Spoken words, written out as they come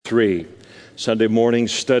3. Sunday morning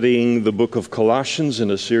studying the book of Colossians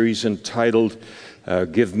in a series entitled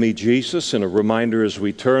Give Me Jesus, and a reminder as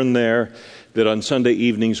we turn there that on Sunday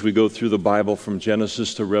evenings we go through the Bible from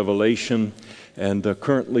Genesis to Revelation, and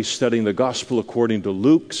currently studying the Gospel according to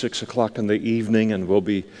Luke, 6 o'clock in the evening, and we'll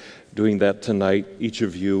be doing that tonight. Each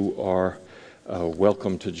of you are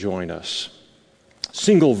welcome to join us.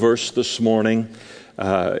 Single verse this morning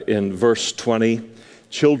in verse 20,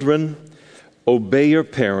 Children, obey your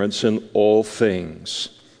parents in all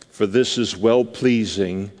things, for this is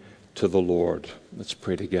well-pleasing to the Lord. Let's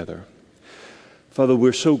pray together. Father,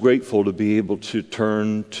 we're so grateful to be able to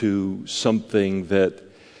turn to something that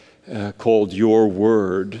called your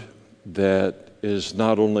word that is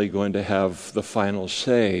not only going to have the final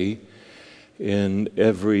say in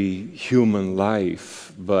every human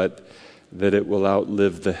life, but that it will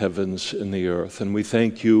outlive the heavens and the earth. And we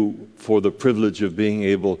thank you for the privilege of being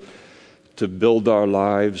able to build our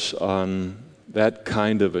lives on that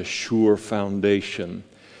kind of a sure foundation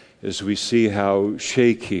as we see how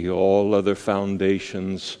shaky all other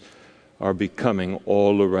foundations are becoming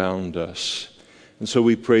all around us. And so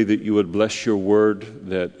we pray that you would bless your word,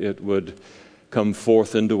 that it would come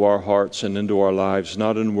forth into our hearts and into our lives,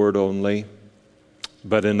 not in word only,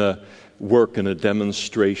 but in a work and a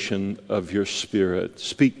demonstration of your Spirit.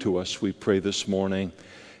 Speak to us, we pray this morning,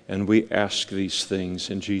 and we ask these things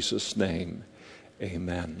in Jesus' name.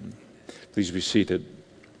 Amen. Please be seated.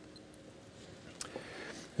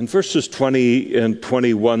 In verses 20 and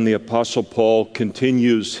 21, the Apostle Paul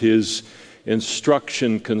continues his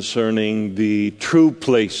instruction concerning the true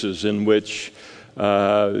places in which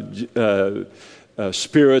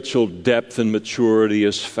spiritual depth and maturity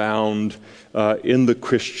is found in the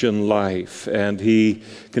Christian life. And he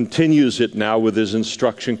continues it now with his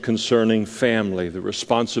instruction concerning family, the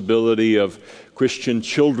responsibility of Christian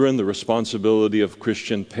children, the responsibility of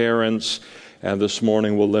Christian parents. And this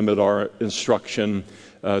morning we'll limit our instruction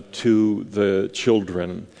to the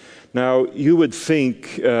children. Now, you would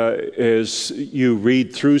think as you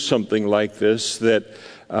read through something like this that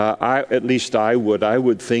I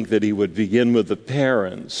would think that he would begin with the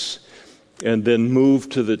parents and then move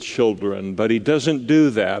to the children, but he doesn't do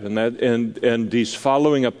that, and he's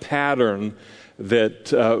following a pattern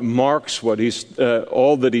that marks what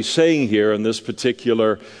all that he's saying here in this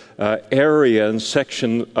particular area and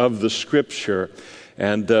section of the Scripture.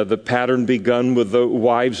 And the pattern begun with the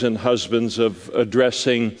wives and husbands of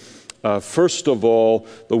addressing, first of all,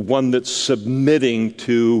 the one that's submitting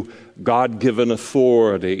to God-given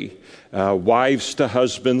authority. Wives to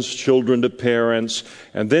husbands, children to parents.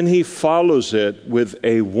 And then he follows it with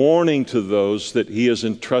a warning to those that he has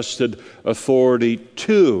entrusted authority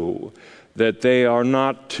to, that they are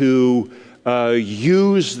not to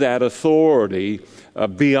use that authority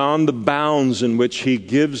beyond the bounds in which he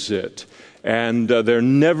gives it. And they're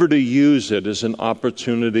never to use it as an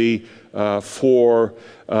opportunity for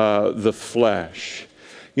the flesh.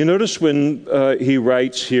 You notice when he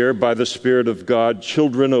writes here, by the Spirit of God,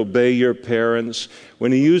 children, obey your parents.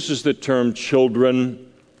 When he uses the term children,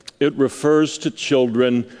 it refers to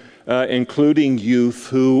children, including youth,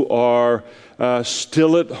 who are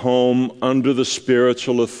still at home under the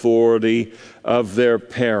spiritual authority of their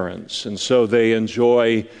parents. And so they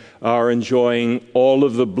are enjoying all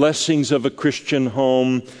of the blessings of a Christian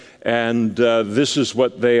home, and this is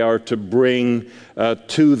what they are to bring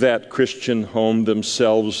to that Christian home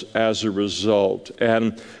themselves as a result.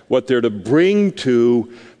 And what they're to bring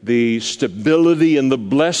to the stability and the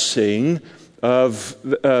blessing of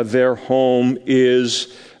their home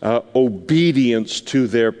is obedience to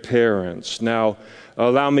their parents. Now,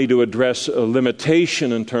 allow me to address a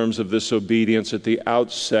limitation in terms of this obedience at the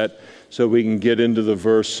outset so we can get into the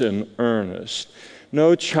verse in earnest.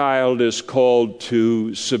 No child is called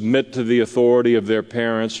to submit to the authority of their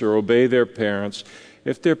parents or obey their parents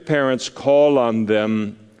if their parents call on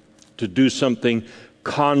them to do something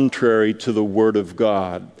contrary to the Word of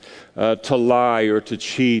God, to lie or to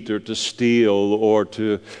cheat or to steal or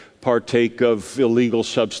to partake of illegal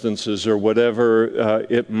substances or whatever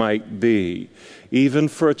it might be. Even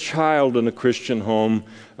for a child in a Christian home,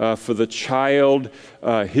 for the child,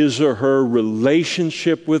 his or her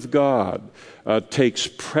relationship with God takes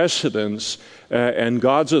precedence, and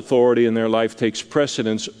God's authority in their life takes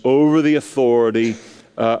precedence over the authority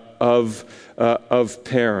of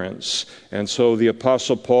parents. And so the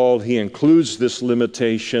Apostle Paul, he includes this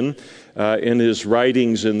limitation in his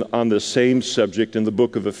writings on the same subject in the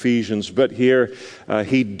book of Ephesians. But here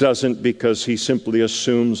he doesn't, because he simply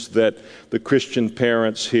assumes that the Christian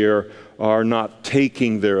parents here are not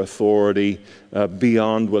taking their authority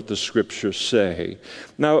beyond what the Scriptures say.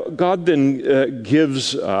 Now, God then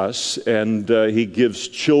gives us, and He gives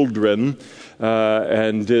children,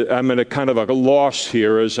 and I'm in a kind of a loss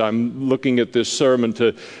here as I'm looking at this sermon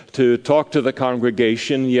to talk to the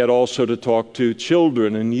congregation, yet also to talk to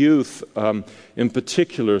children and youth in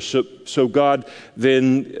particular. So God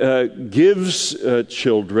then gives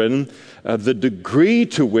children the degree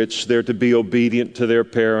to which they're to be obedient to their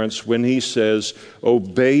parents when He says,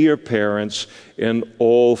 obey your parents in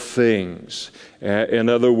all things. In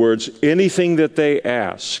other words, anything that they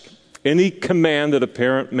ask, any command that a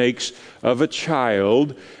parent makes of a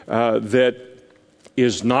child that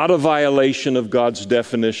is not a violation of God's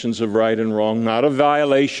definitions of right and wrong, not a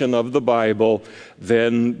violation of the Bible,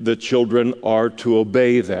 then the children are to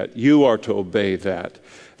obey that. You are to obey that.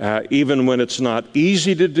 Even when it's not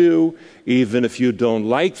easy to do, even if you don't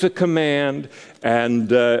like the command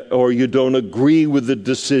and or you don't agree with the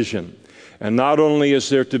decision. And not only is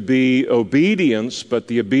there to be obedience, but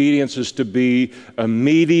the obedience is to be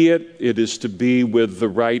immediate. It is to be with the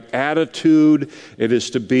right attitude. It is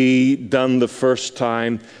to be done the first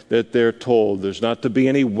time that they're told. There's not to be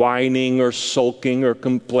any whining or sulking or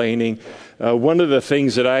complaining. One of the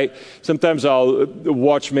things that sometimes I'll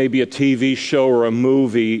watch maybe a TV show or a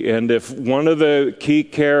movie, and if one of the key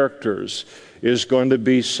characters is going to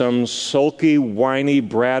be some sulky, whiny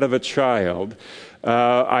brat of a child,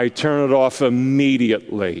 I turn it off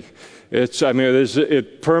immediately.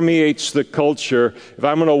 It permeates the culture. If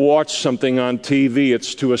I'm going to watch something on TV,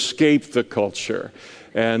 it's to escape the culture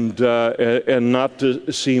and not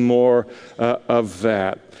to see more of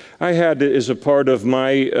that. I had, as a part of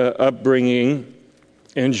my upbringing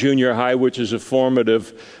in junior high, which is a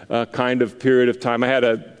formative kind of period of time, I had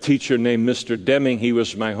a teacher named Mr. Deming. He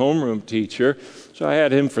was my homeroom teacher, so I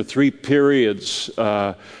had him for 3 periods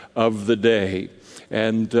of the day.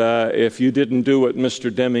 And if you didn't do what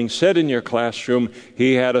Mr. Deming said in your classroom,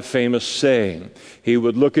 he had a famous saying. He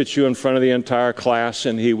would look at you in front of the entire class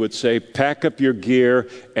and he would say, pack up your gear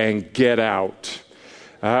and get out.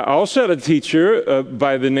 I also had a teacher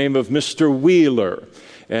by the name of Mr. Wheeler.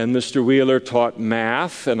 And Mr. Wheeler taught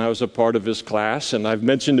math, and I was a part of his class. And I've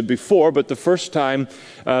mentioned it before, but the first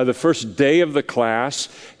day of the class,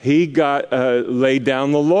 he laid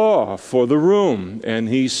down the law for the room. And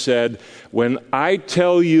he said, when I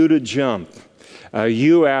tell you to jump,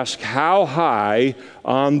 you ask how high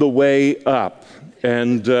on the way up.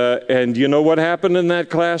 And you know what happened in that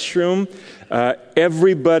classroom?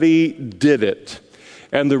 Everybody did it.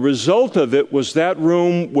 And the result of it was that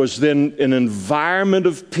room was then an environment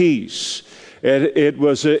of peace. It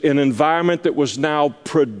was an environment that was now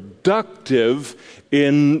productive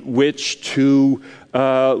in which to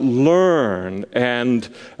learn. And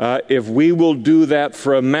if we will do that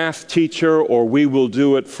for a math teacher, or we will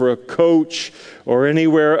do it for a coach, or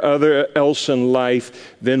anywhere else in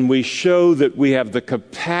life, then we show that we have the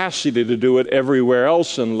capacity to do it everywhere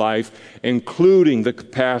else in life, including the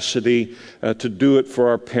capacity to do it for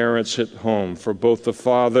our parents at home, for both the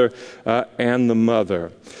father and the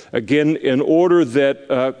mother. Again, in order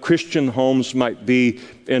that Christian homes might be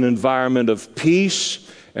an environment of peace,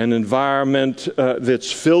 an environment that's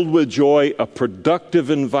filled with joy, a productive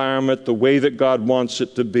environment, the way that God wants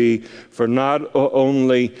it to be for not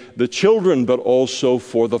only the children, but also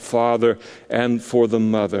for the father and for the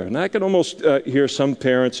mother. And I can almost hear some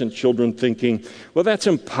parents and children thinking, well, that's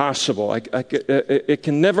impossible. It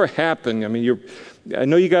can never happen. I mean, I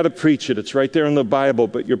know you got to preach it. It's right there in the Bible,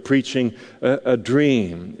 but you're preaching a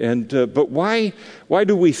dream. But why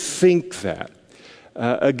do we think that?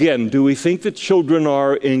 Again, do we think that children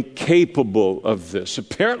are incapable of this?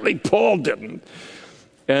 Apparently Paul didn't.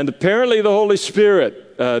 And apparently the Holy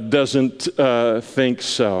Spirit doesn't think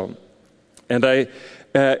so. And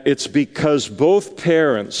it's because both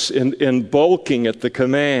parents, in balking at the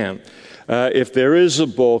command, if there is a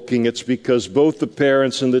balking, it's because both the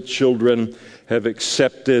parents and the children have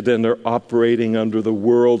accepted and are operating under the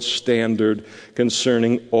world standard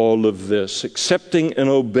concerning all of this. Accepting and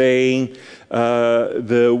obeying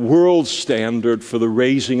the world standard for the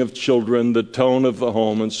raising of children, the tone of the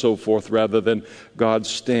home, and so forth, rather than God's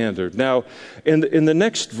standard. Now, in the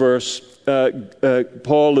next verse,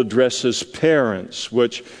 Paul addresses parents,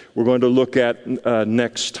 which we're going to look at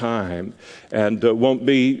next time, and it won't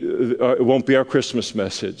be our Christmas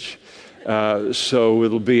message. So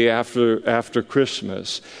it'll be after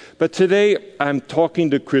Christmas. But today I'm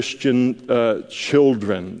talking to Christian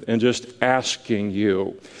children and just asking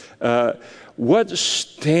you, what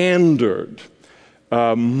standard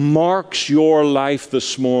marks your life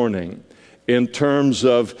this morning in terms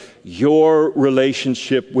of your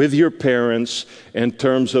relationship with your parents, in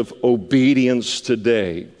terms of obedience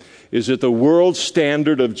today? Is it the world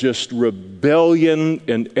standard of just rebellion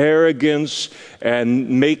and arrogance and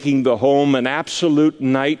making the home an absolute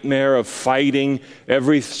nightmare of fighting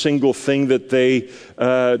every single thing that they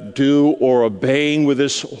do, or obeying with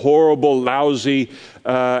this horrible, lousy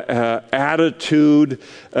attitude,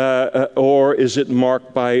 or is it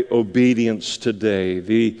marked by obedience today?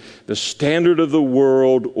 The standard of the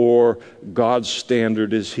world or God's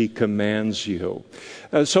standard as He commands you.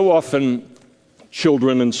 So often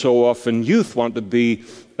children and so often youth want to be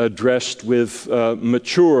addressed with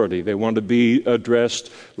maturity. They want to be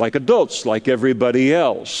addressed like adults, like everybody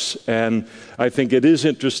else. And I think it is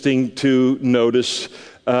interesting to notice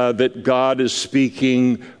that God is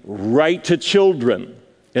speaking right to children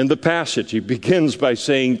in the passage. He begins by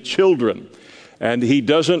saying children. And He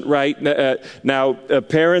doesn't write, now,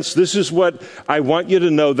 parents, this is what I want you to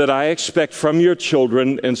know that I expect from your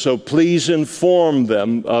children, and so please inform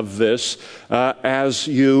them of this as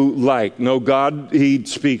you like. No, God, He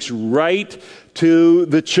speaks right to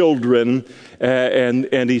the children,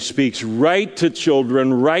 and He speaks right to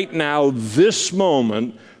children right now, this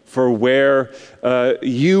moment, for where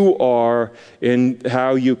you are in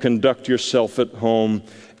how you conduct yourself at home,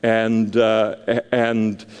 and the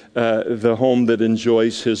home that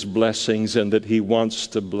enjoys His blessings and that He wants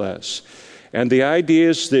to bless. And the idea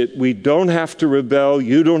is that we don't have to rebel.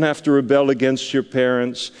 You don't have to rebel against your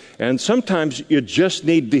parents. And sometimes you just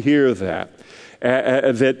need to hear that.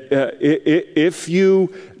 If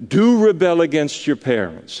you do rebel against your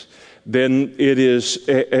parents, then it is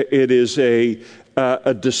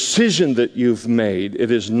a decision that you've made.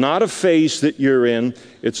 It is not a phase that you're in.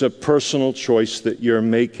 It's a personal choice that you're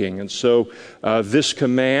making. And so this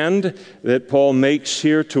command that Paul makes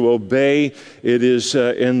here to obey, it is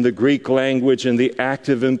in the Greek language in the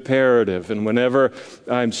active imperative. And whenever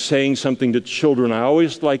I'm saying something to children, I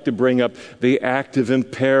always like to bring up the active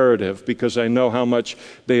imperative because I know how much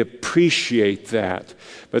they appreciate that.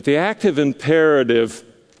 But the active imperative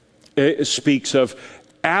speaks of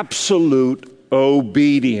absolute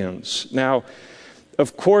obedience. Now,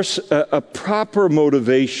 of course, a proper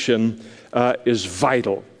motivation is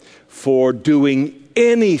vital for doing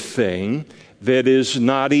anything that is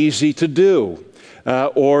not easy to do,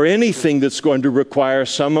 or anything that's going to require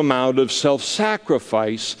some amount of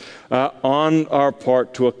self-sacrifice on our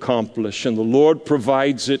part to accomplish. And the Lord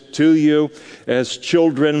provides it to you as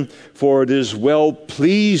children, for it is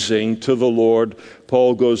well-pleasing to the Lord,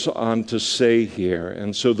 Paul goes on to say here.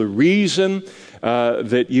 And so the reason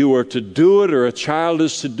that you are to do it, or a child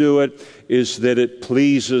is to do it, is that it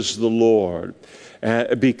pleases the Lord.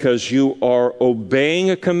 Because you are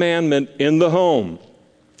obeying a commandment in the home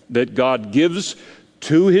that God gives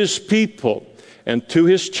to His people and to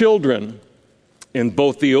His children in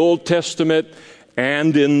both the Old Testament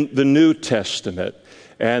and in the New Testament.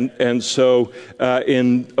 And so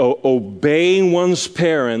in obeying one's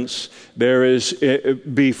parents, there is,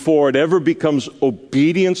 before it ever becomes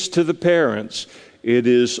obedience to the parents, it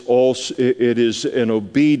is an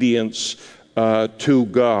obedience to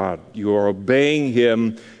God. You are obeying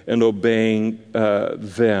Him and obeying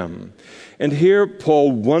them. And here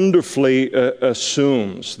Paul wonderfully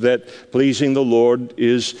assumes that pleasing the Lord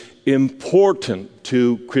is important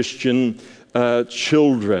to Christian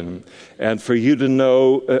children. And for you to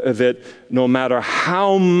know that no matter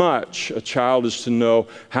how much a child is to know,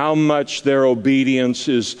 how much their obedience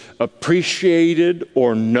is appreciated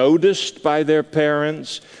or noticed by their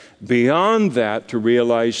parents, beyond that, to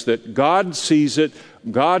realize that God sees it,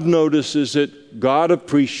 God notices it, God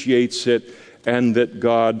appreciates it, and that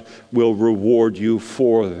God will reward you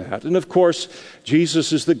for that. And of course,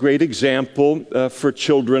 Jesus is the great example for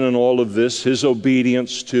children in all of this, His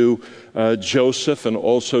obedience to Joseph and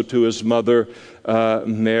also to His mother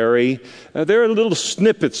Mary. There are little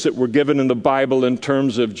snippets that were given in the Bible in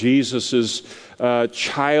terms of Jesus's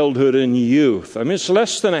childhood and youth. I mean, it's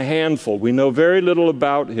less than a handful. We know very little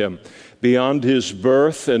about Him beyond His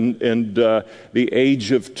birth and the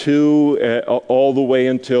age of 2, all the way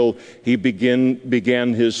until He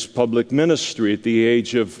began His public ministry at the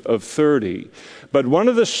age of 30. But one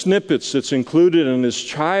of the snippets that's included in His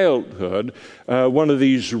childhood, one of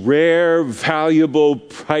these rare, valuable,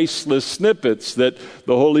 priceless snippets that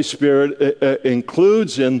the Holy Spirit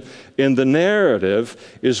includes in the narrative,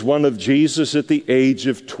 is one of Jesus at the age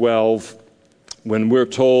of 12, when we're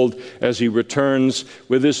told, as He returns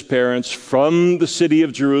with His parents from the city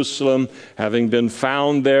of Jerusalem, having been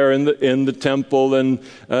found there in the temple and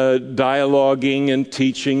dialoguing and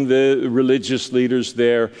teaching the religious leaders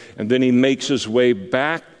there, and then He makes His way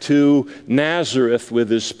back to Nazareth with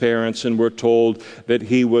His parents, and we're told that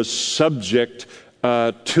He was subject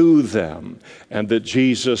to them, and that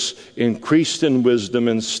Jesus increased in wisdom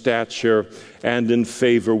and stature and in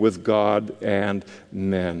favor with God and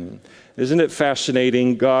men. Isn't it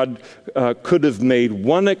fascinating? God could have made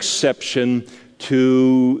one exception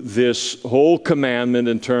to this whole commandment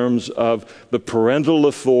in terms of the parental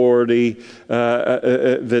authority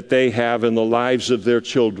that they have in the lives of their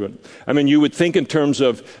children. I mean, you would think in terms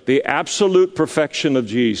of the absolute perfection of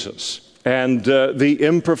Jesus and the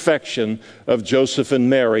imperfection of Joseph and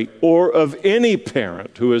Mary, or of any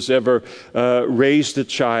parent who has ever raised a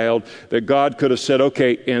child, that God could have said,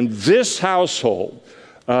 okay, in this household,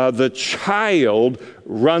 the child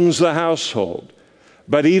runs the household.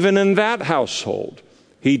 But even in that household,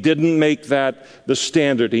 he didn't make that the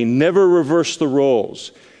standard. He never reversed the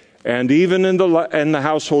roles. And even in the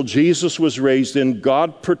household Jesus was raised in,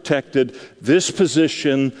 God protected this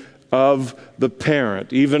position of the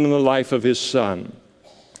parent, even in the life of his son.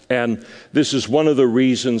 And this is one of the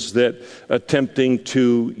reasons that attempting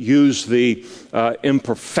to use the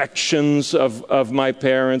imperfections of my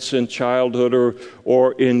parents in childhood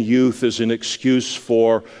or in youth as an excuse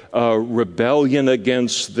for rebellion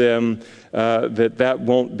against them, that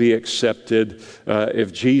won't be accepted.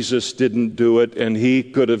 If Jesus didn't do it and he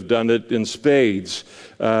could have done it in spades,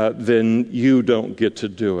 then you don't get to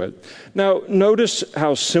do it. Now, notice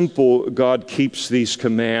how simple God keeps these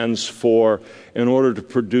commands in order to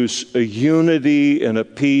produce a unity and a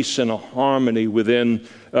peace and a harmony within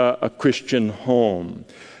a Christian home.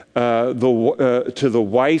 To the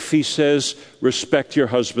wife, he says, respect your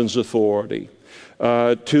husband's authority.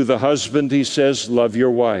 To the husband, he says, love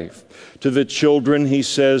your wife. To the children, he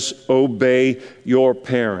says, obey your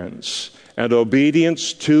parents. And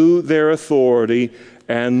obedience to their authority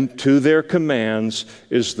and to their commands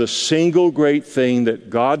is the single great thing that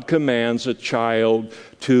God commands a child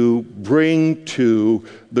to bring to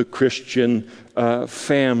the Christian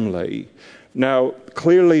family. Now,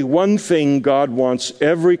 clearly, one thing God wants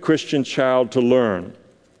every Christian child to learn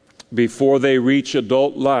before they reach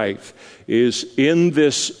adult life is in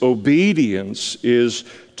this obedience is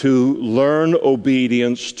to learn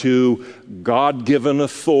obedience to God-given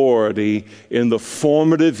authority in the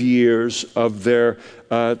formative years of their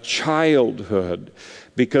childhood.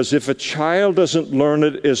 Because if a child doesn't learn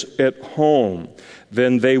it at home,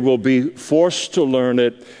 then they will be forced to learn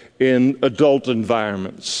it in adult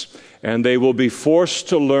environments. And they will be forced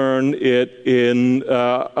to learn it in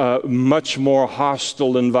much more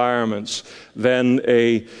hostile environments than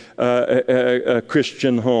a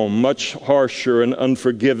Christian home, much harsher and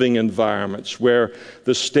unforgiving environments where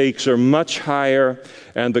the stakes are much higher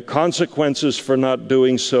and the consequences for not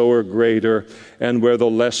doing so are greater, and where the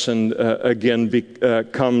lesson again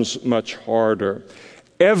becomes much harder.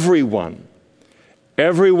 Everyone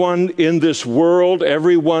in this world,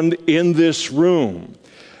 everyone in this room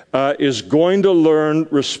is going to learn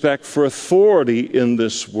respect for authority in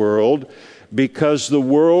this world, because the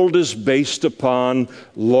world is based upon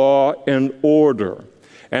law and order,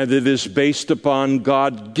 and it is based upon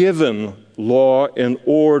God-given law and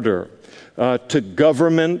order to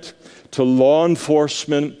government, to law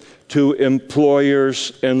enforcement, to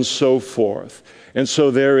employers, and so forth. And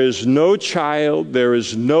so there is no child, there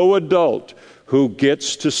is no adult who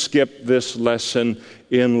gets to skip this lesson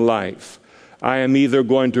in life. I am either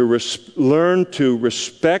going to learn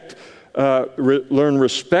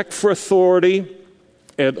respect for authority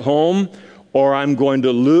at home, or I'm going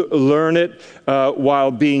to learn it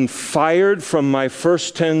while being fired from my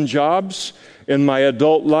first 10 jobs in my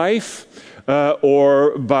adult life,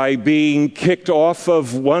 or by being kicked off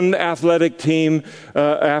of one athletic team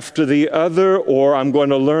after the other, or I'm going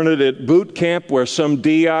to learn it at boot camp where some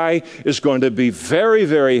DI is going to be very,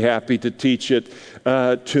 very happy to teach it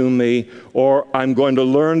to me, or I'm going to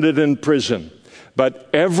learn it in prison. But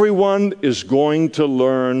everyone is going to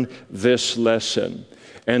learn this lesson.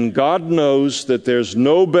 And God knows that there's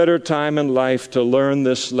no better time in life to learn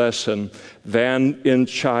this lesson than in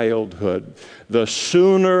childhood. The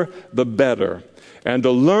sooner, the better. And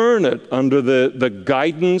to learn it under the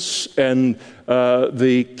guidance and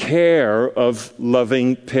the care of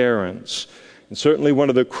loving parents. And certainly one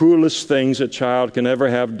of the cruelest things a child can ever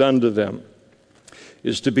have done to them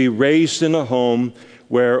is to be raised in a home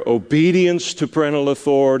where obedience to parental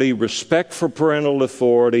authority, respect for parental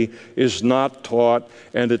authority is not taught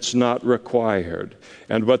and it's not required.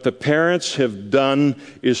 And what the parents have done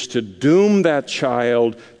is to doom that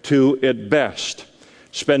child to, at best,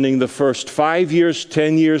 spending the first 5 years,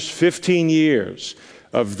 10 years, 15 years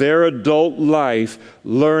of their adult life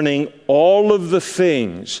learning all of the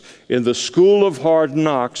things in the school of hard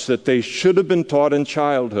knocks that they should have been taught in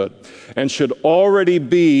childhood and should already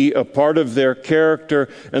be a part of their character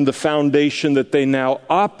and the foundation that they now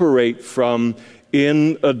operate from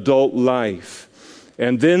in adult life.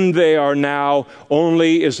 And then they are now,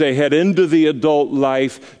 only as they head into the adult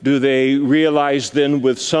life, do they realize then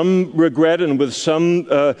with some regret and with some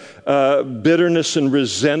bitterness and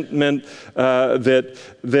resentment that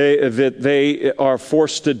they are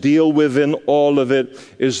forced to deal with in all of it,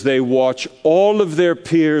 as they watch all of their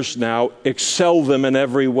peers now excel them in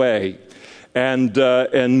every way. And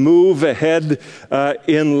move ahead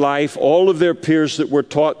in life, all of their peers that were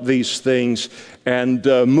taught these things, and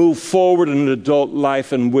move forward in an adult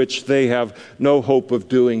life in which they have no hope of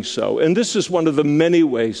doing so. And this is one of the many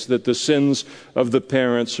ways that the sins of the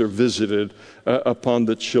parents are visited upon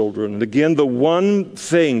the children. And again, the one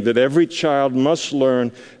thing that every child must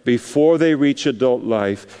learn before they reach adult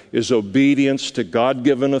life is obedience to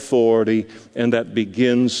God-given authority, and that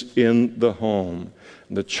begins in the home.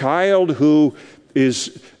 The child who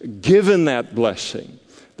is given that blessing,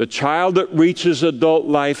 the child that reaches adult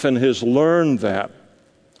life and has learned that,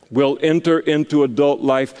 will enter into adult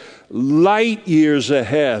life light years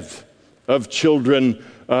ahead of children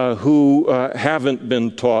who haven't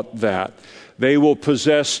been taught that. They will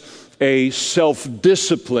possess a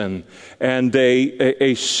self-discipline and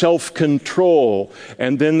a self-control,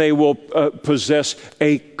 and then they will possess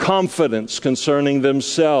a confidence concerning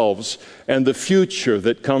themselves and the future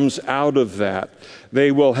that comes out of that.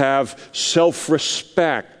 They will have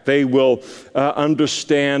self-respect. They will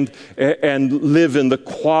understand and live in the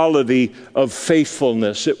quality of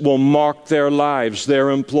faithfulness. It will mark their lives, their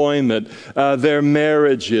employment, their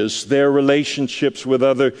marriages, their relationships with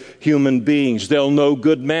other human beings. They'll know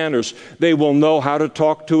good manners. They will know how to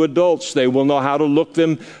talk to adults. They will know how to look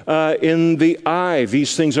them in the eye.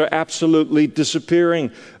 These things are absolutely disappearing,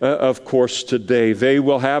 of course, today. They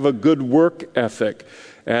will have a good work ethic.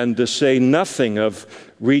 And to say nothing of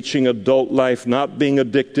reaching adult life, not being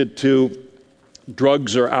addicted to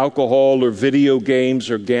drugs or alcohol or video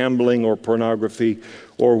games or gambling or pornography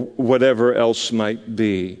or whatever else might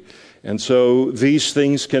be. And so these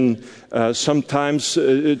things can, sometimes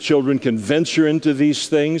children can venture into these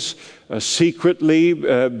things secretly,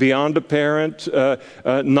 beyond apparent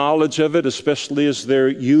knowledge of it, especially as they're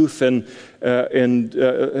youth and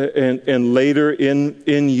later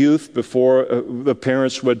in youth, before the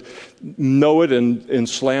parents would know it and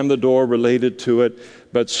slam the door related to it.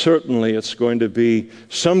 But certainly it's going to be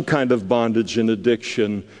some kind of bondage and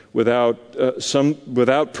addiction without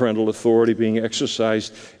parental authority being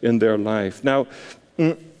exercised in their life. Now,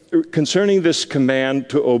 concerning this command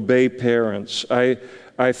to obey parents, I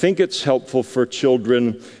think it's helpful for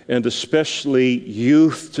children and especially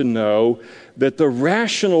youth to know that the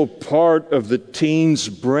rational part of the teen's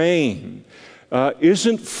brain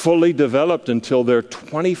isn't fully developed until they're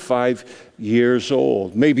 25 years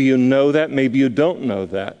old. Maybe you know that, maybe you don't know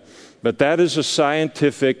that. But that is a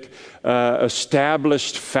scientific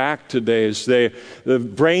established fact today. The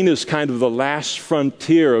brain is kind of the last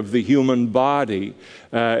frontier of the human body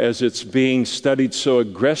as it's being studied so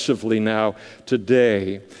aggressively now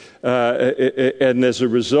today. And as a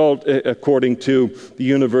result, according to the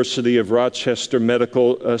University of Rochester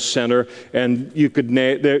Medical Center, and you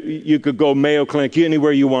could go Mayo Clinic,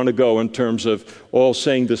 anywhere you want to go in terms of all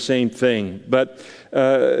saying the same thing. But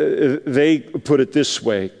they put it this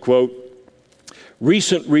way, quote,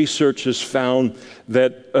 "Recent research has found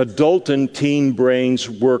that adult and teen brains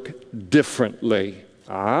work differently."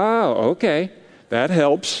 Okay, that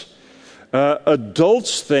helps.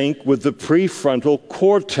 Adults think with the prefrontal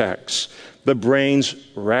cortex, the brain's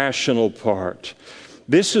rational part.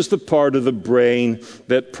 This is the part of the brain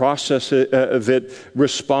that that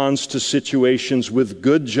responds to situations with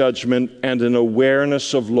good judgment and an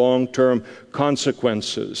awareness of long-term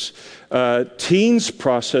consequences. Teens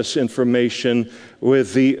process information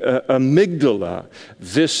with the amygdala.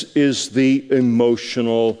 This is the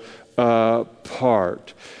emotional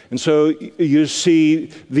part. And so you see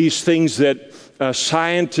these things that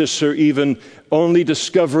scientists are even only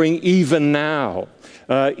discovering even now,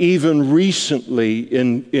 even recently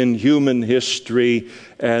in human history.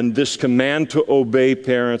 And this command to obey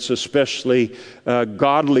parents, especially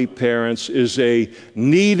godly parents, is a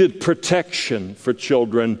needed protection for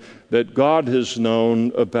children that God has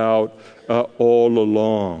known about all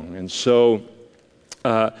along. And so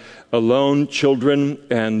alone children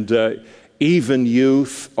and even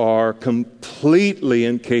youth are completely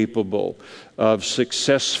incapable of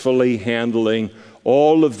successfully handling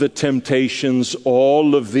all of the temptations,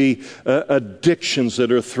 all of the addictions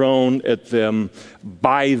that are thrown at them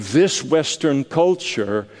by this Western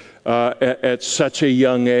culture at such a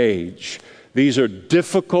young age. These are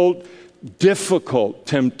difficult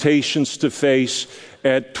temptations to face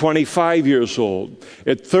at 25 years old,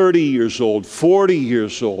 at 30 years old, 40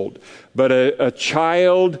 years old. But a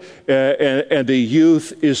child and a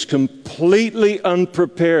youth is completely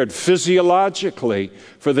unprepared physiologically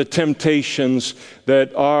for the temptations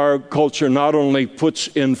that our culture not only puts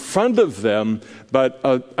in front of them, but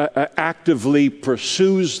actively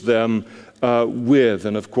pursues them with.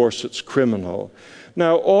 And of course, it's criminal.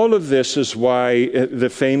 Now, all of this is why the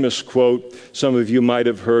famous quote some of you might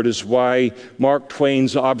have heard is why Mark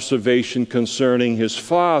Twain's observation concerning his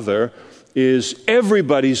father is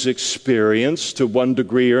everybody's experience to one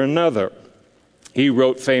degree or another. He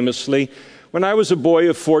wrote famously, "When I was a boy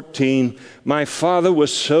of 14, my father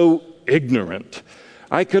was so ignorant.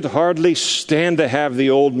 I could hardly stand to have the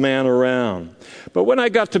old man around. But when I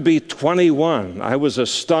got to be 21, I was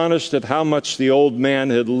astonished at how much the old man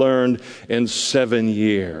had learned in 7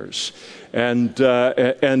 years." And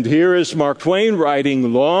here is Mark Twain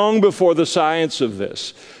writing long before the science of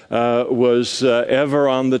this was ever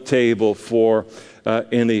on the table for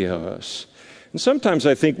any of us. And sometimes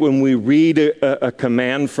I think when we read a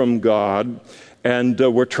command from God and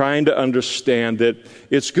we're trying to understand it,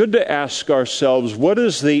 it's good to ask ourselves, what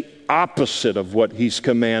is the opposite of what he's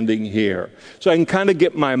commanding here? So I can kind of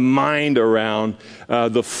get my mind around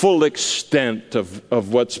the full extent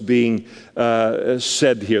of what's being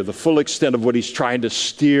said here, the full extent of what he's trying to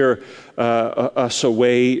steer us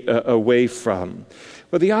away from.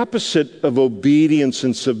 Well, the opposite of obedience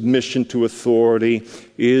and submission to authority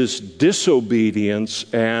is disobedience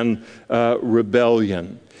and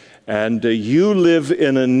rebellion. And you live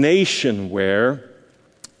in a nation where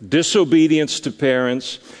disobedience to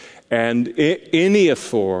parents and any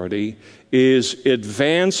authority is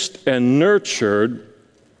advanced and nurtured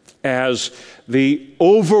as the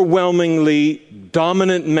overwhelmingly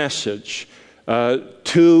dominant message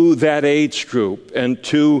to that age group and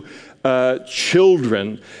to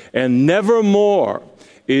children. And nevermore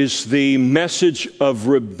is the message of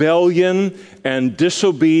rebellion and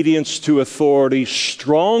disobedience to authority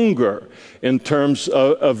stronger in terms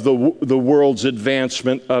of the world's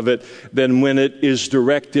advancement of it than when it is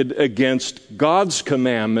directed against God's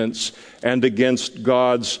commandments and against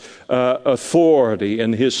God's authority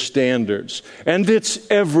and His standards. And it's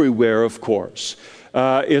everywhere, of course.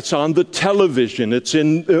 It's on the television, it's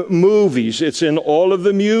in movies, it's in all of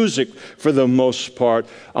the music for the most part,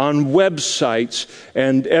 on websites,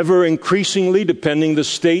 and ever increasingly, depending the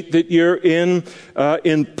state that you're in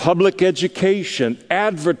public education,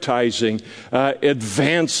 advertising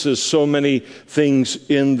advances so many things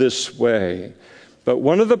in this way. But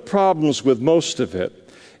one of the problems with most of it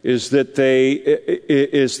is that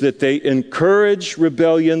they encourage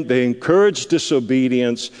rebellion, they encourage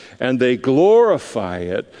disobedience, and they glorify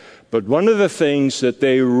it. But one of the things that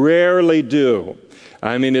they rarely do,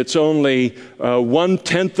 I mean, it's only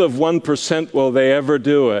 0.1% will they ever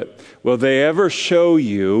do it. Will they ever show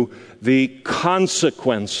you the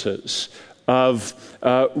consequences of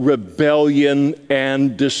rebellion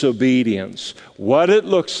and disobedience? What it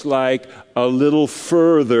looks like a little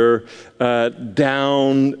further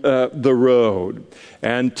down the road.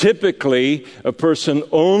 And typically, a person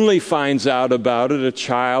only finds out about it, a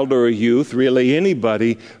child or a youth, really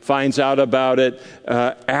anybody, finds out about it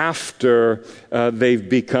after they've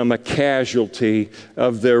become a casualty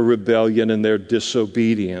of their rebellion and their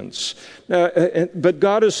disobedience. But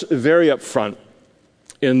God is very upfront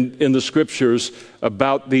in the Scriptures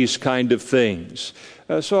about these kind of things.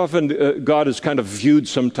 So often God is kind of viewed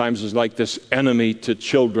sometimes as like this enemy to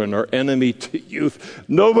children or enemy to youth.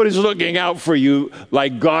 Nobody's looking out for you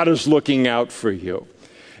like God is looking out for you.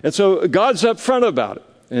 And so God's upfront about it.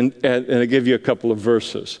 And I give you a couple of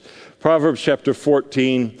verses. Proverbs chapter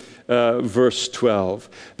 14, verse 12.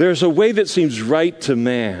 There's a way that seems right to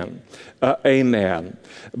man,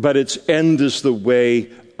 but its end is the way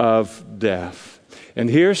of death. And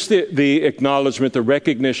here's the acknowledgement, the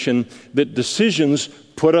recognition that decisions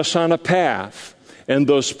put us on a path, and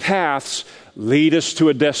those paths lead us to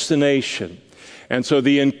a destination. And so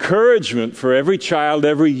the encouragement for every child,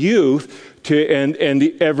 every youth, and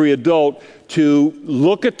every adult to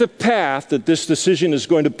look at the path that this decision is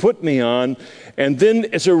going to put me on, and then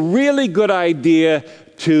it's a really good idea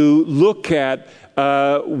to look at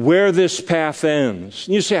where this path ends.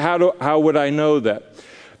 And you say, how would I know that?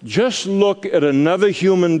 Just look at another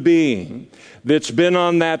human being that's been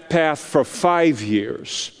on that path for 5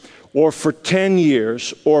 years or for 10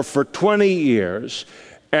 years or for 20 years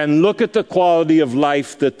and look at the quality of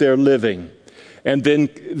life that they're living. And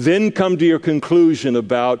then come to your conclusion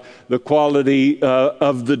about the quality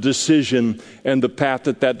of the decision and the path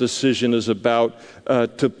that decision is about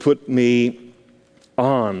to put me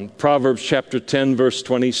on. Proverbs chapter 10, verse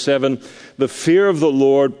 27, the fear of the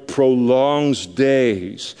Lord prolongs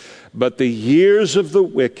days, but the years of the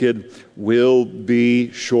wicked will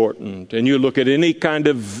be shortened. And you look at any kind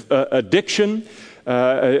of addiction,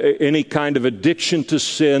 any kind of addiction to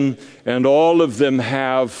sin, and all of them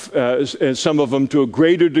have, and some of them to a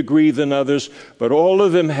greater degree than others, but all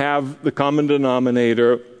of them have the common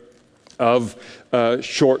denominator of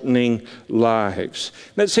shortening lives.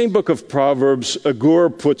 In that same book of Proverbs,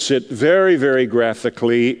 Agur puts it very, very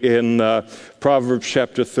graphically in Proverbs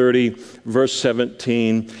chapter 30, verse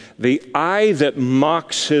 17. The eye that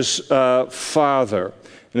mocks his father,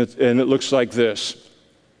 and it looks like this.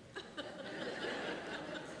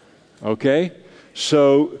 Okay?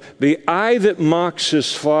 So, the eye that mocks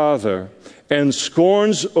his father and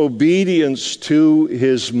scorns obedience to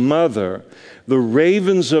his mother, the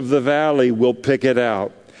ravens of the valley will pick it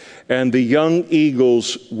out, and the young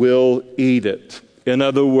eagles will eat it. In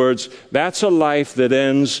other words, that's a life that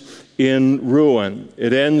ends in ruin.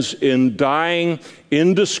 It ends in dying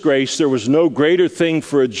in disgrace. There was no greater thing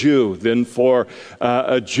for a Jew than for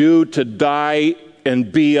a Jew to die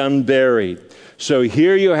and be unburied. So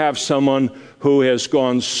here you have someone who has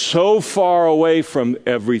gone so far away from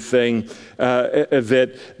everything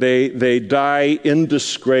that they die in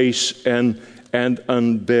disgrace and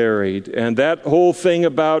unburied. And that whole thing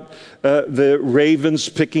about the ravens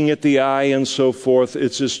picking at the eye and so forth,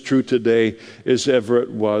 it's as true today as ever it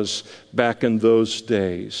was back in those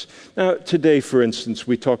days. Now, today, for instance,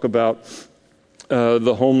 we talk about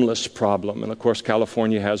the homeless problem. And of course,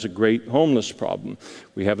 California has a great homeless problem.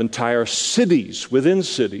 We have entire cities within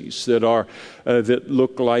cities that are that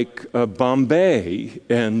look like Bombay,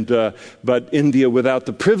 but India without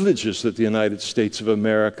the privileges that the United States of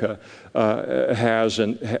America has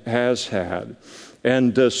and has had.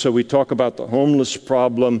 And so we talk about the homeless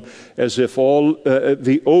problem as if all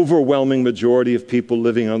the overwhelming majority of people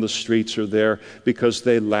living on the streets are there because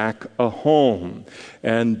they lack a home.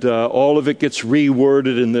 And all of it gets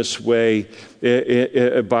reworded in this way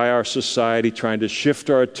by our society, trying to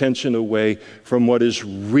shift our attention away from what is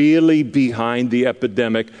really behind the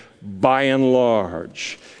epidemic by and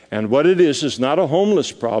large. And what it is not a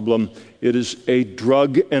homeless problem, it is a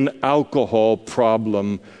drug and alcohol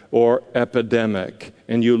problem or epidemic.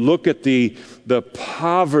 And you look at the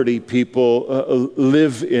poverty people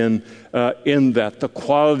live in that, the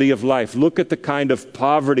quality of life. Look at the kind of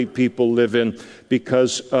poverty people live in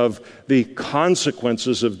because of the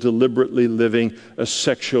consequences of deliberately living a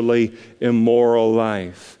sexually immoral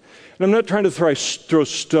life. And I'm not trying to throw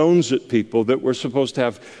stones at people that we're supposed to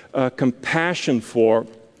have compassion for.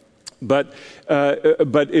 But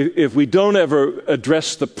if we don't ever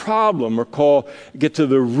address the problem or get to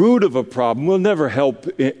the root of a problem, we'll never help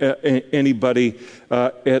anybody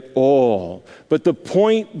at all. But the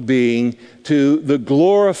point being to the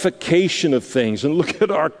glorification of things. And look at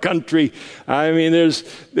our country. I mean, there's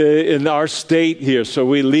in our state here, so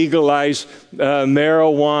we legalize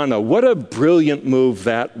marijuana. What a brilliant move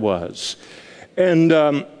that was. And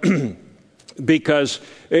because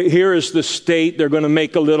here is the state, they're going to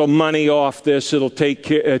make a little money off this. It'll take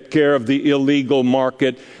care of the illegal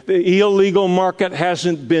market. The illegal market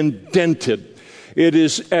hasn't been dented. It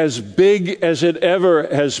is as big as it ever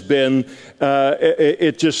has been.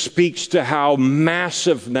 It just speaks to how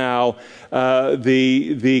massive now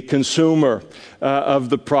the consumer of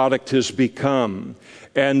the product has become.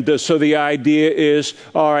 And so the idea is,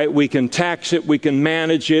 all right, we can tax it, we can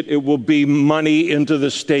manage it, it will be money into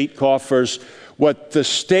the state coffers. What the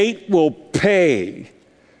state will pay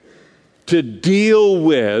to deal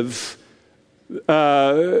with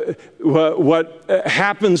what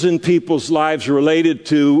happens in people's lives related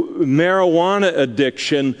to marijuana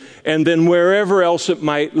addiction, and then wherever else it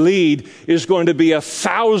might lead, is going to be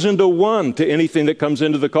 1,000 to 1 to anything that comes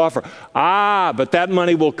into the coffer. But that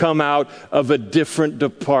money will come out of a different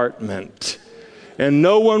department. And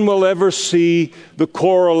no one will ever see the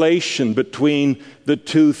correlation between the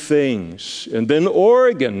two things. And then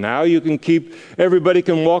Oregon, now everybody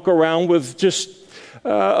can walk around with just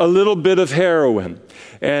a little bit of heroin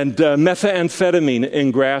and methamphetamine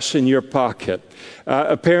in grass in your pocket.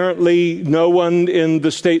 Apparently, no one in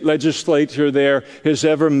the state legislature there has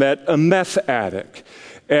ever met a meth addict.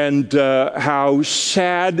 And how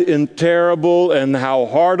sad and terrible and how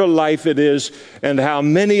hard a life it is, and how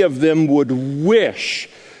many of them would wish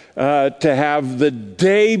to have the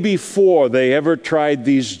day before they ever tried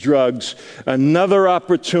these drugs another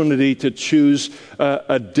opportunity to choose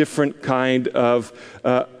a different kind of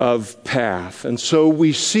path. And so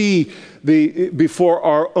we see before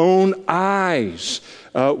our own eyes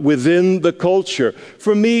within the culture.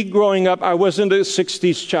 For me, growing up, I wasn't a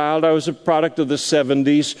 60s child. I was a product of the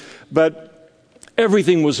 70s, but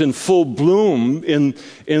everything was in full bloom in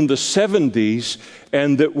the 70s,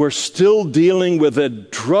 and that we're still dealing with a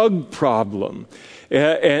drug problem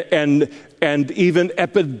and even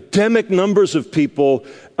epidemic numbers of people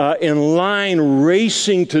in line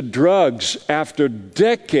racing to drugs after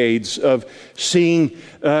decades of seeing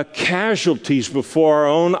casualties before our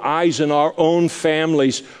own eyes in our own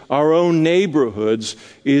families, our own neighborhoods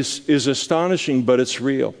is astonishing, but it's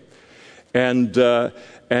real.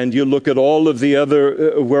 And you look at all of the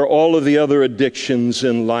other, where all of the other addictions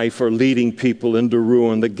in life are leading people into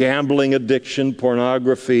ruin. The gambling addiction,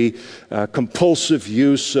 pornography, compulsive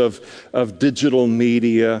use of digital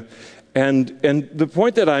media. And the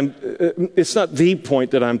point that it's not the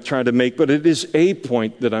point that I'm trying to make, but it is a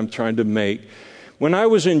point that I'm trying to make. When I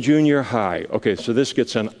was in junior high, okay, so this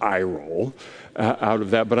gets an eye roll out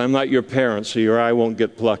of that, but I'm not your parent, so your eye won't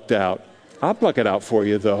get plucked out. I'll pluck it out for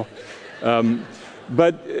you, though.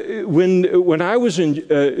 But when I was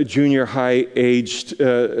in junior high-aged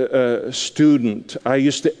student, I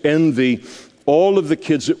used to envy all of the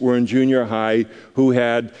kids that were in junior high who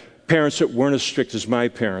had parents that weren't as strict as my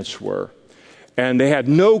parents were. And they had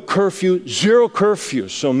no curfew, zero curfew,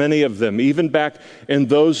 so many of them, even back in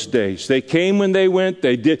those days. They came when they went,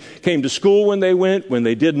 came to school when they went, when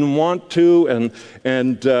they didn't want to,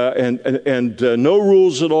 and no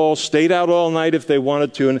rules at all, stayed out all night if they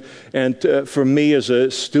wanted to. And for me as a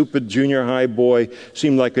stupid junior high boy,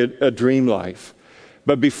 seemed like a dream life.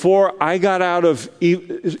 But before I got out of,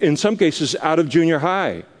 in some cases, out of junior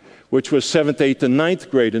high, which was 7th, 8th, and 9th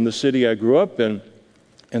grade in the city I grew up in,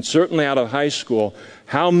 and certainly out of high school,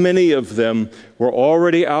 how many of them were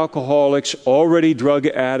already alcoholics, already drug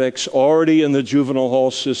addicts, already in the juvenile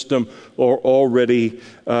hall system, or already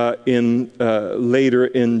later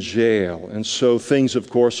in jail. And so things, of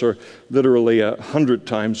course, are literally 100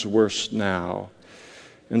 times worse now.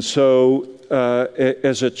 And so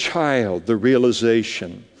as a child, the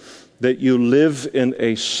realization that you live in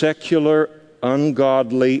a secular,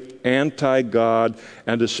 ungodly, anti-God,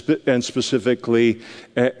 and specifically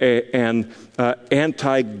an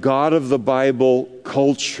anti-God of the Bible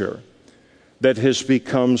culture that has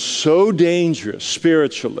become so dangerous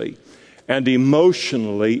spiritually and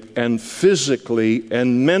emotionally and physically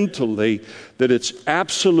and mentally that it's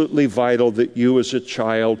absolutely vital that you as a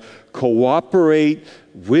child cooperate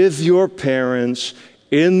with your parents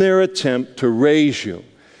in their attempt to raise you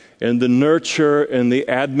and the nurture and the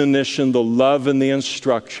admonition, the love and the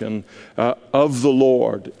instruction of the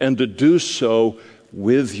Lord, and to do so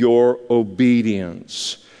with your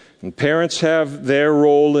obedience. And parents have their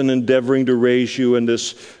role in endeavoring to raise you in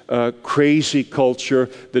this crazy culture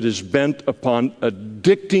that is bent upon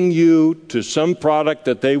addicting you to some product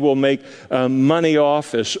that they will make money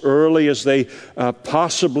off as early as they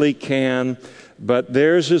possibly can. But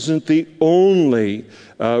theirs isn't the only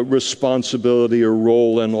responsibility or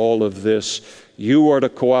role in all of this. You are to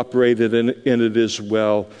cooperate in it as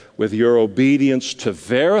well with your obedience to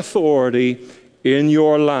their authority in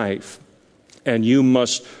your life. And you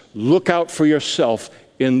must look out for yourself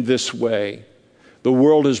in this way. The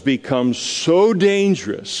world has become so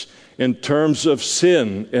dangerous in terms of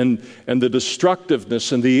sin and the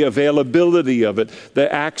destructiveness and the availability of it,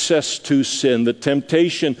 the access to sin, the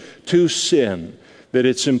temptation to sin, that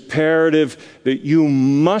it's imperative that you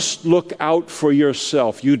must look out for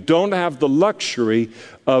yourself. You don't have the luxury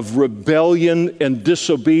of rebellion and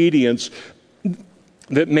disobedience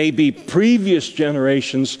that maybe previous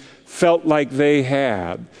generations felt like they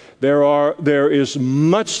had. There is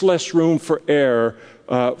much less room for error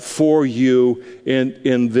for you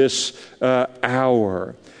in this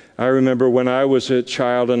hour. I remember when I was a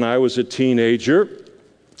child and I was a teenager,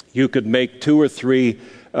 you could make 2 or 3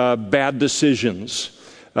 bad decisions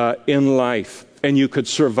in life, and you could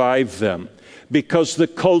survive them because the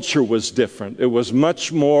culture was different. It was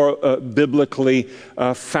much more biblically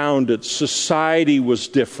founded. Society was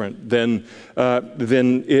different than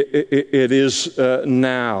it is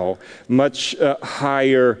now. Much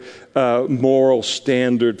higher moral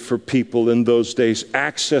standard for people in those days.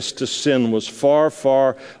 Access to sin was far,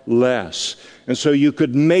 far less. And so you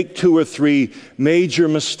could make 2 or 3 major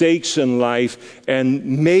mistakes in life and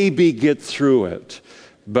maybe get through it.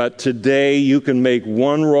 But today you can make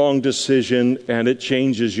one wrong decision and it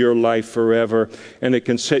changes your life forever, and it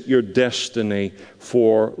can set your destiny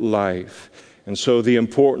for life. And so the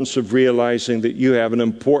importance of realizing that you have an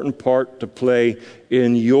important part to play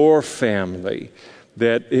in your family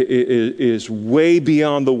that is way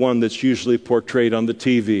beyond the one that's usually portrayed on the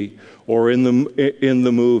TV or in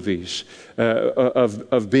the movies,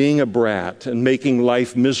 of being a brat and making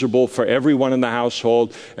life miserable for everyone in the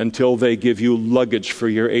household until they give you luggage for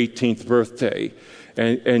your 18th birthday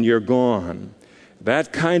and you're gone.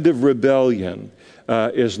 That kind of rebellion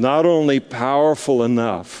is not only powerful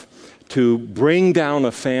enough to bring down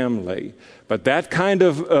a family, but that kind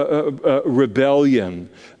of rebellion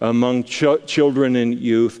among children and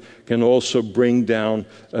youth can also bring down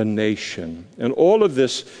a nation. And all of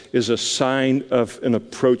this is a sign of an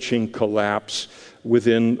approaching collapse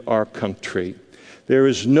within our country. There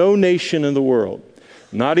is no nation in the world,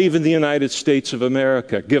 not even the United States of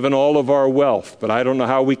America, given all of our wealth, but I don't know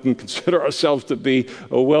how we can consider ourselves to be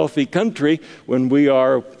a wealthy country when we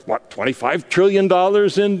are, $25 trillion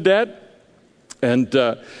in debt?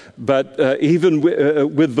 But even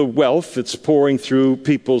with the wealth that's pouring through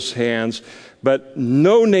people's hands, but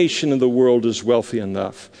no nation in the world is wealthy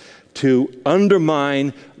enough to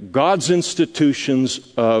undermine God's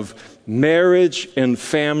institutions of marriage and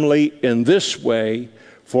family in this way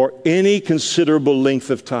for any considerable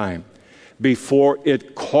length of time before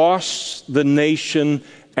it costs the nation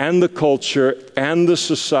and the culture and the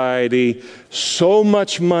society so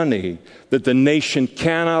much money that the nation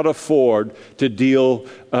cannot afford to deal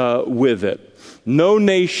with it. No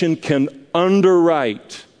nation can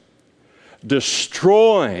underwrite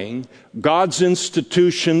destroying God's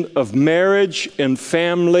institution of marriage and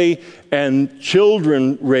family and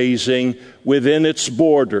children raising within its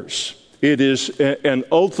borders. It is an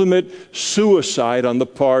ultimate suicide on the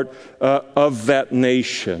part of that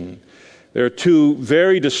nation. There are two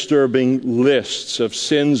very disturbing lists of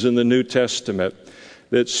sins in the New Testament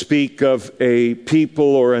that speak of a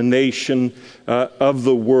people or a nation of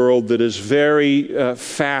the world that is very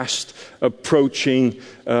fast approaching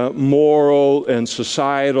moral and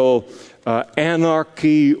societal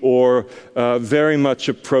anarchy, or very much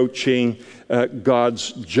approaching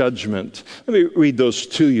God's judgment. Let me read those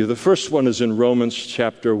to you. The first one is in Romans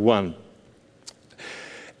chapter 1.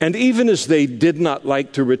 And even as they did not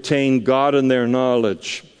like to retain God in their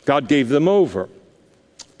knowledge, God gave them over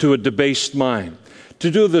to a debased mind, to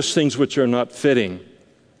do those things which are not fitting,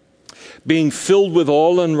 being filled with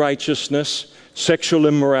all unrighteousness, sexual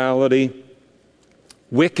immorality,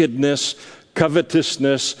 wickedness,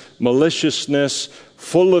 covetousness, maliciousness,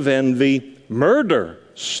 full of envy, murder,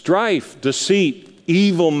 strife, deceit,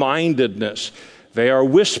 evil-mindedness. They are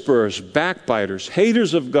whisperers, backbiters,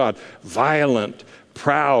 haters of God, violent,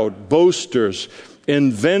 proud, boasters,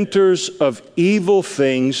 inventors of evil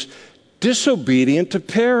things, disobedient to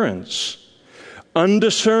parents,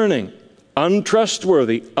 undiscerning,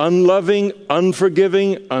 untrustworthy, unloving,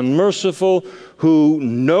 unforgiving, unmerciful, who,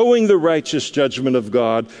 knowing the righteous judgment of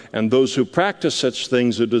God and those who practice such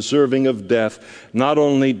things are deserving of death, not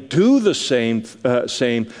only do the same,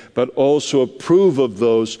 but also approve of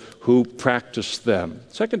those who practice them.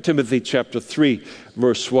 2 Timothy chapter 3,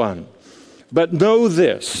 verse 1. But know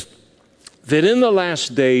this, that in the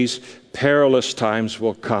last days perilous times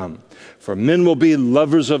will come. For men will be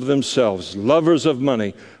lovers of themselves, lovers of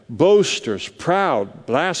money, boasters, proud,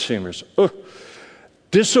 blasphemers,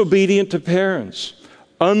 disobedient to parents,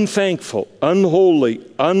 unthankful, unholy,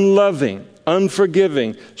 unloving,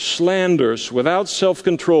 unforgiving, slanderers, without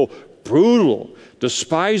self-control, brutal,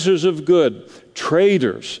 despisers of good,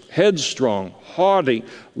 traitors, headstrong, haughty,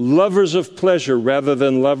 lovers of pleasure rather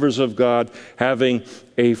than lovers of God, having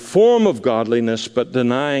a form of godliness but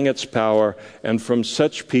denying its power, and from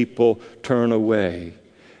such people turn away.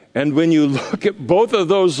 And when you look at both of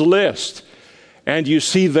those lists, and you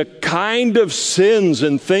see the kind of sins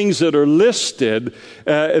and things that are listed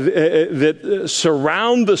that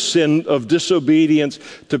surround the sin of disobedience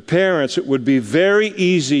to parents, it would be very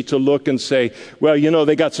easy to look and say, well, you know,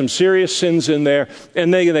 they got some serious sins in there,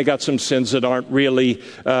 and they got some sins that aren't really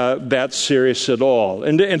that serious at all.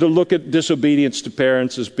 And to look at disobedience to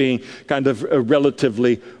parents as being kind of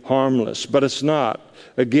relatively harmless. But it's not.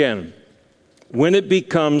 Again, when it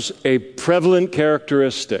becomes a prevalent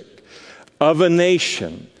characteristic of a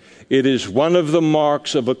nation, it is one of the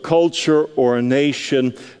marks of a culture or a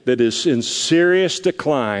nation that is in serious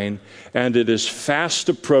decline, and it is fast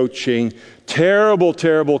approaching terrible,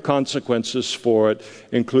 terrible consequences for it,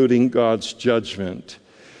 including God's judgment.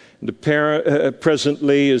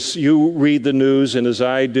 Presently, as you read the news and as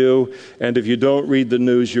I do, and if you don't read the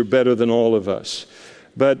news, you're better than all of us.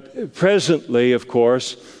 But presently, of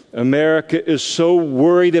course, America is so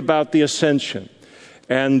worried about the ascension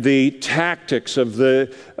and the tactics of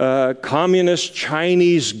the communist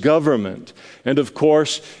Chinese government. And of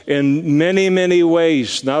course, in many, many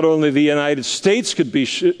ways, not only the United States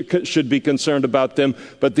should be concerned about them,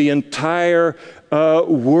 but the entire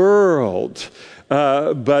world.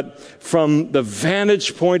 But from the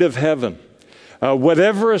vantage point of heaven,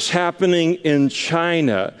 whatever is happening in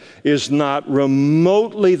China is not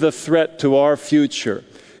remotely the threat to our future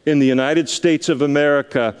in the United States of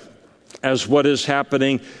America as what is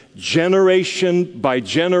happening generation by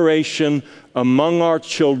generation among our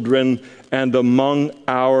children and among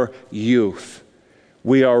our youth.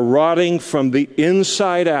 We are rotting from the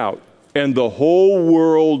inside out, and the whole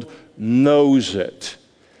world knows it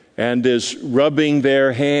and is rubbing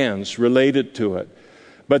their hands related to it.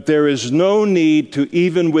 But there is no need to,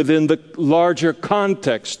 even within the larger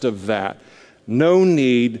context of that, no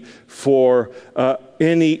need for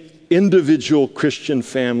any individual Christian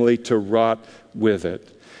family to rot with it.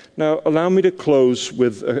 Now, allow me to close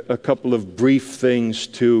with a couple of brief things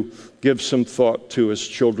to give some thought to as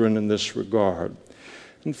children in this regard.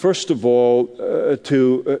 And first of all,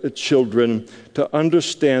 to children, to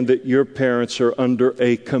understand that your parents are under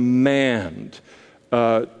a command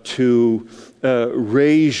to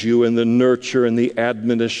raise you in the nurture and the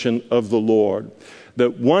admonition of the Lord.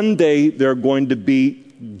 That one day they're going to be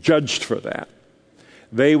judged for that.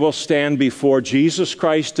 They will stand before Jesus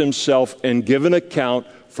Christ himself and give an account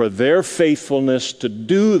for their faithfulness to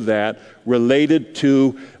do that related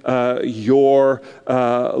to your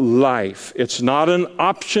life. It's not an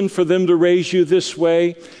option for them to raise you this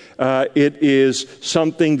way. It is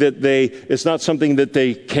something that it's not something that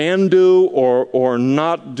they can do or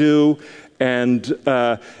not do. And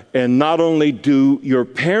not only do your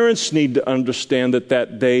parents need to understand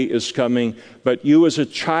that day is coming, but you as a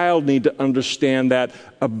child need to understand that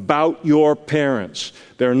about your parents.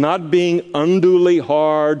 They're not being unduly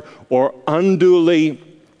hard or unduly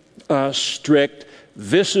strict.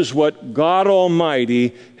 This is what God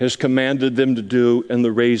Almighty has commanded them to do in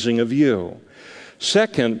the raising of you.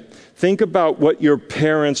 Second, think about what your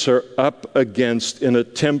parents are up against in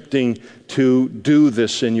attempting to do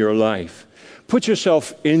this in your life. Put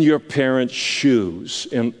yourself in your parents' shoes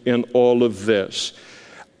in all of this.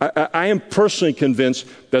 I am personally convinced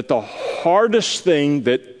that the hardest thing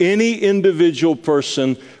that any individual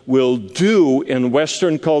person will do in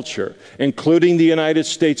Western culture, including the United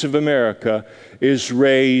States of America, is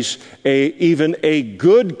raise even a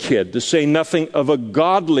good kid, to say nothing of a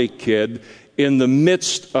godly kid, in the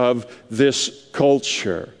midst of this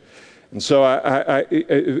culture. And so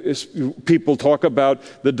people talk about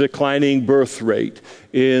the declining birth rate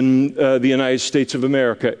in the United States of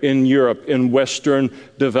America, in Europe, in Western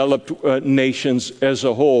developed nations as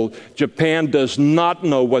a whole. Japan does not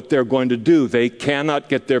know what they're going to do. They cannot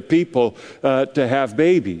get their people to have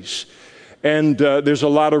babies. And there's a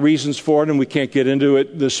lot of reasons for it, and we can't get into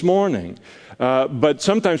it this morning. But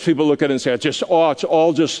sometimes people look at it and say, it's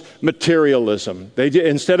all just materialism.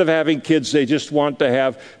 Instead of having kids, they just want to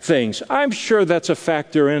have things. I'm sure that's a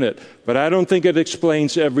factor in it, but I don't think it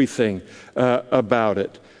explains everything about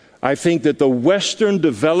it. I think that the Western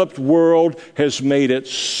developed world has made it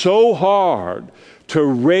so hard to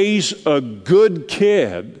raise a good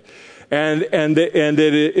kid, and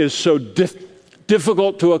it is so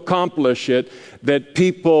difficult to accomplish it, that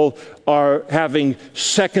people are having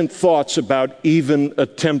second thoughts about even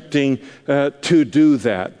attempting to do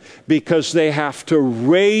that, because they have to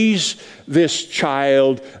raise this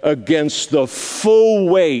child against the full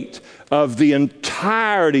weight of the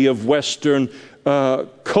entirety of Western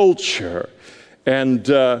culture, and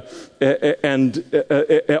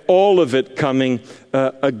all of it coming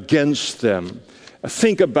against them.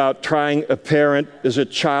 Think about trying a parent as a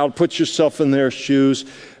child, put yourself in their shoes,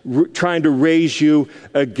 trying to raise you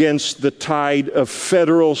against the tide of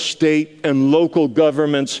federal, state, and local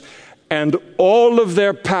governments and all of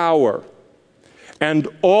their power and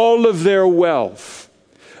all of their wealth,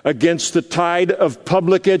 against the tide of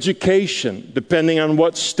public education, depending on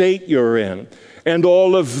what state you're in, and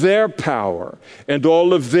all of their power and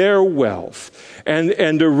all of their wealth,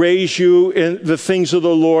 and to raise you in the things of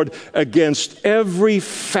the Lord against every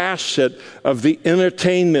facet of the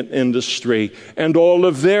entertainment industry and all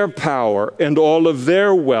of their power and all of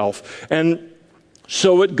their wealth. And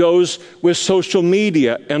so it goes with social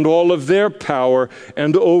media and all of their power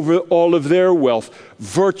and over all of their wealth.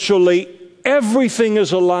 Virtually everything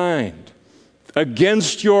is aligned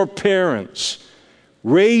against your parents,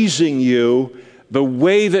 raising you the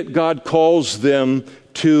way that God calls them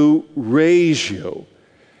to raise you.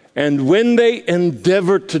 And when they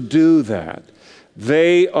endeavor to do that,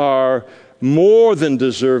 they are more than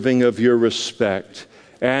deserving of your respect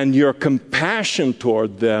and your compassion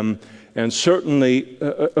toward them, and certainly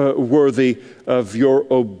worthy of your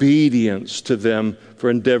obedience to them for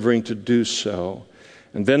endeavoring to do so.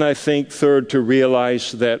 And then I think, third, to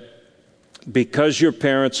realize that because your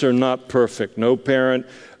parents are not perfect, no parent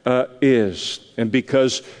is, and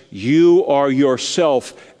because you are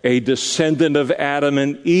yourself a descendant of Adam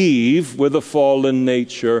and Eve with a fallen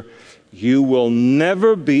nature, you will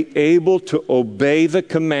never be able to obey the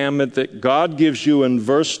commandment that God gives you in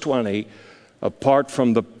verse 20 apart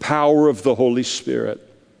from the power of the Holy Spirit.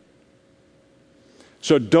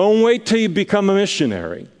 So don't wait till you become a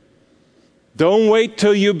missionary. Don't wait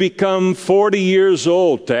till you become 40 years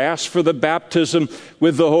old to ask for the baptism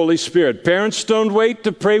with the Holy Spirit. Parents, don't wait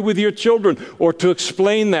to pray with your children or to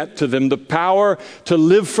explain that to them. The power to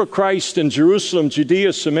live for Christ in Jerusalem,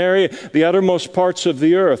 Judea, Samaria, the uttermost parts of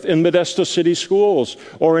the earth, in Modesto City Schools,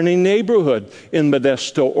 or in a neighborhood in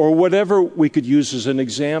Modesto, or whatever we could use as an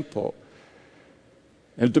example.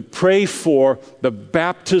 And to pray for the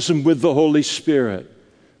baptism with the Holy Spirit.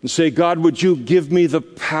 And say, God, would you give me the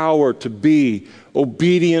power to be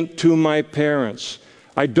obedient to my parents?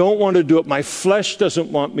 I don't want to do it. My flesh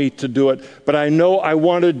doesn't want me to do it, but I know I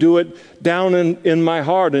want to do it down in my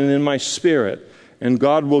heart and in my spirit. And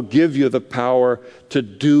God will give you the power to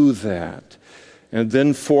do that. And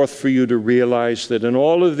then fourth, for you to realize that in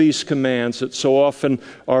all of these commands that so often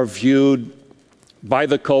are viewed by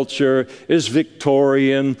the culture as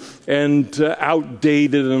Victorian and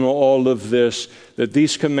outdated and all of this, that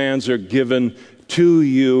these commands are given to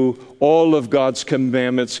you. All of God's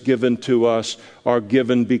commandments given to us are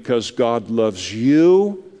given because God loves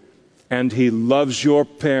you and He loves your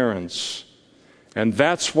parents. And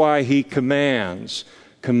that's why He commands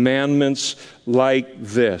commandments like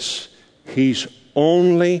this. He's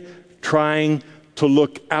only trying to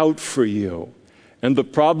look out for you. And the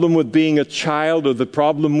problem with being a child, or the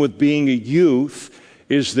problem with being a youth,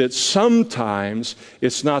 is that sometimes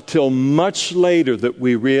it's not till much later that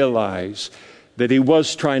we realize that He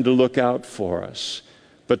was trying to look out for us.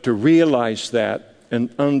 But to realize that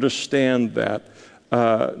and understand that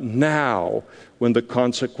now, when the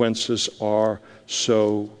consequences are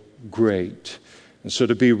so great. And so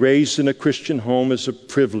to be raised in a Christian home is a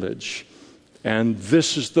privilege. And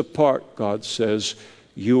this is the part, God says,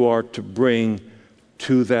 you are to bring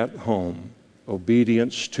to that home: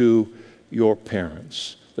 obedience to your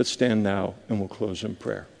parents. Let's stand now and we'll close in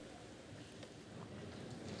prayer.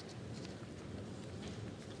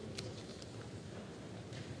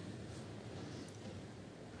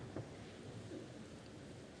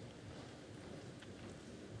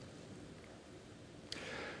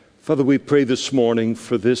 Father, we pray this morning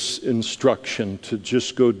for this instruction to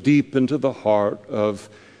just go deep into the heart of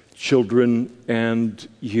children and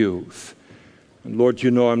youth. And Lord, you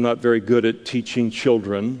know I'm not very good at teaching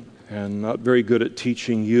children and not very good at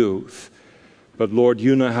teaching youth. But Lord,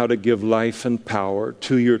 you know how to give life and power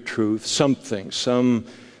to your truth,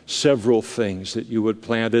 several things that you would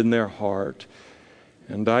plant in their heart.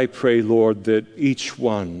 And I pray, Lord, that each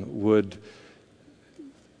one would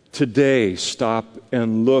today stop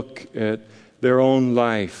and look at their own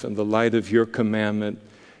life in the light of your commandment.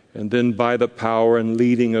 And then by the power and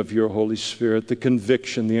leading of your Holy Spirit, the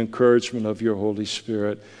conviction, the encouragement of your Holy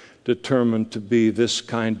Spirit, determined to be this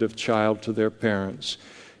kind of child to their parents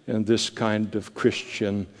and this kind of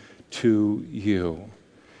Christian to you.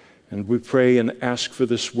 And we pray and ask for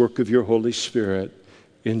this work of your Holy Spirit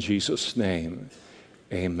in Jesus' name.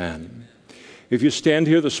 Amen. If you stand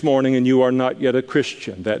here this morning and you are not yet a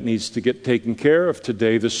Christian, that needs to get taken care of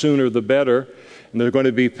today. The sooner the better. And there are going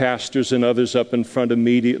to be pastors and others up in front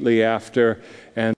immediately after. And